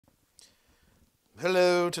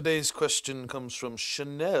Hello, today's question comes from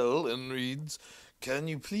Chanel and reads, can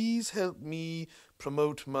you please help me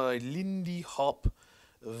promote my Lindy Hop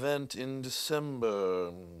event in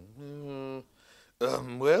December?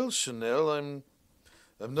 Well, Chanel, I'm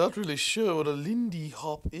not really sure what a Lindy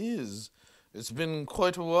Hop is. It's been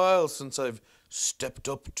quite a while since I've stepped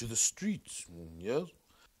up to the streets, yes?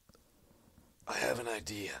 I have an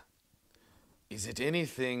idea. Is it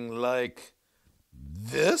anything like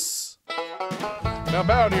this? Now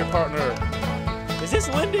bow to your partner. Is this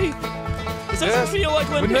Lindy? Does Yes, this feel like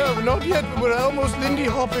but Lindy? no, not yet, but we're almost Lindy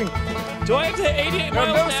hopping. Do I have to hit 88 Now,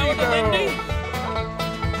 miles an hour to do-si-do. Lindy?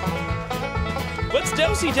 What's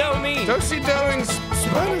do-si-do mean? Do-si-doing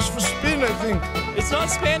Spanish for spin, I think. It's not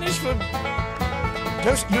Spanish for...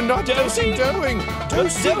 You're not Do-si? do-si-doing.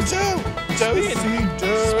 What's Do-si-do.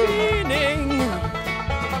 Do-si-do. Spinning.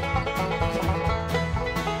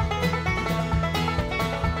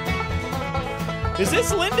 Is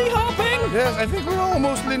this Lindy hopping? Yes, I think we're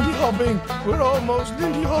almost Lindy hopping. We're almost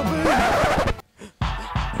Lindy hopping.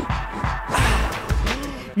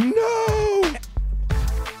 No!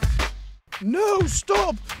 No,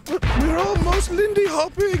 stop! We're almost Lindy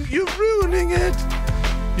hopping. You're ruining it.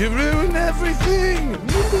 You've ruined everything.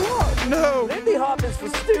 Lindy Hop. No. Lindy Hop is for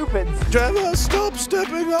stupids. Trevor, stop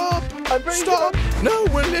stepping up. I'm pretty Stop. sure- No,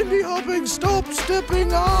 we're Lindy hopping. Stop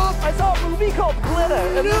stepping up. I saw a movie called Glitter,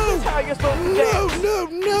 and No. this is how you're supposed to No, dance. no,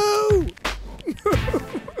 no.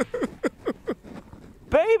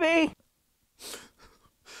 Baby!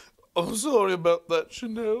 I'm sorry about that,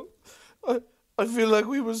 Chanel. I feel like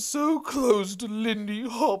we were so close to Lindy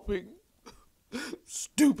hopping.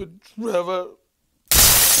 Stupid Trevor.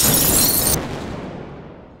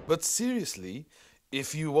 But seriously,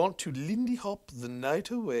 if you want to Lindy hop the night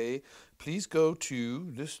away, please go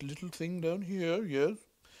to this little thing down here, yes,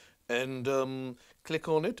 and click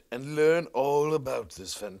on it and learn all about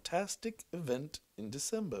this fantastic event in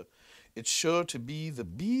December. It's sure to be the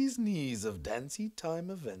bee's knees of Dancy Time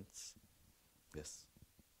events. Yes.